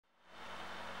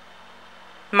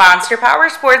Monster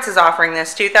Powersports is offering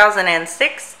this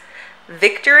 2006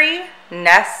 Victory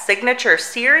Ness Signature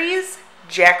Series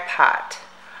Jackpot.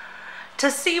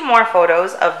 To see more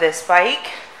photos of this bike,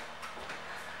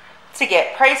 to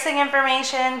get pricing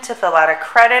information, to fill out a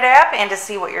credit app, and to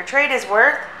see what your trade is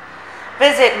worth,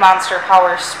 visit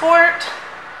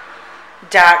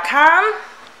monsterpowersport.com.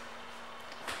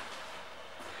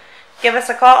 Give us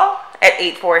a call at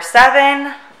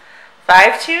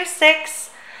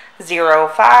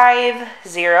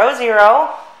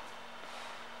 847-526-0500.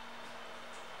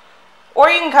 Or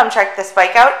you can come check this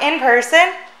bike out in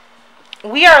person.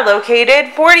 We are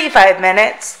located 45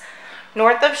 minutes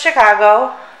north of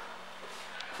Chicago,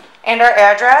 and our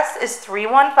address is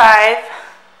 315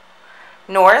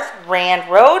 North Rand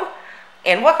Road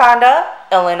in Wauconda,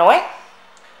 Illinois.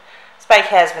 This bike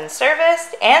has been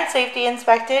serviced and safety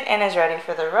inspected and is ready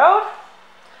for the road.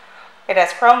 It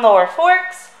has chrome lower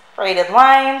forks, braided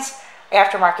lines,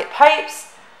 aftermarket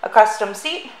pipes, a custom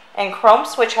seat, and chrome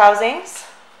switch housings.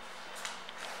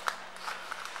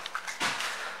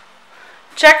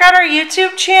 Check out our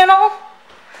YouTube channel,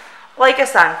 like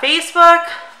us on Facebook,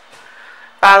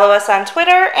 follow us on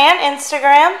Twitter and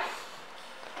Instagram.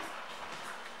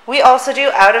 We also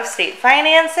do out-of-state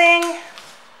financing,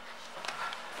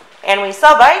 and we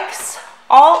sell bikes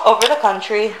all over the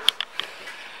country.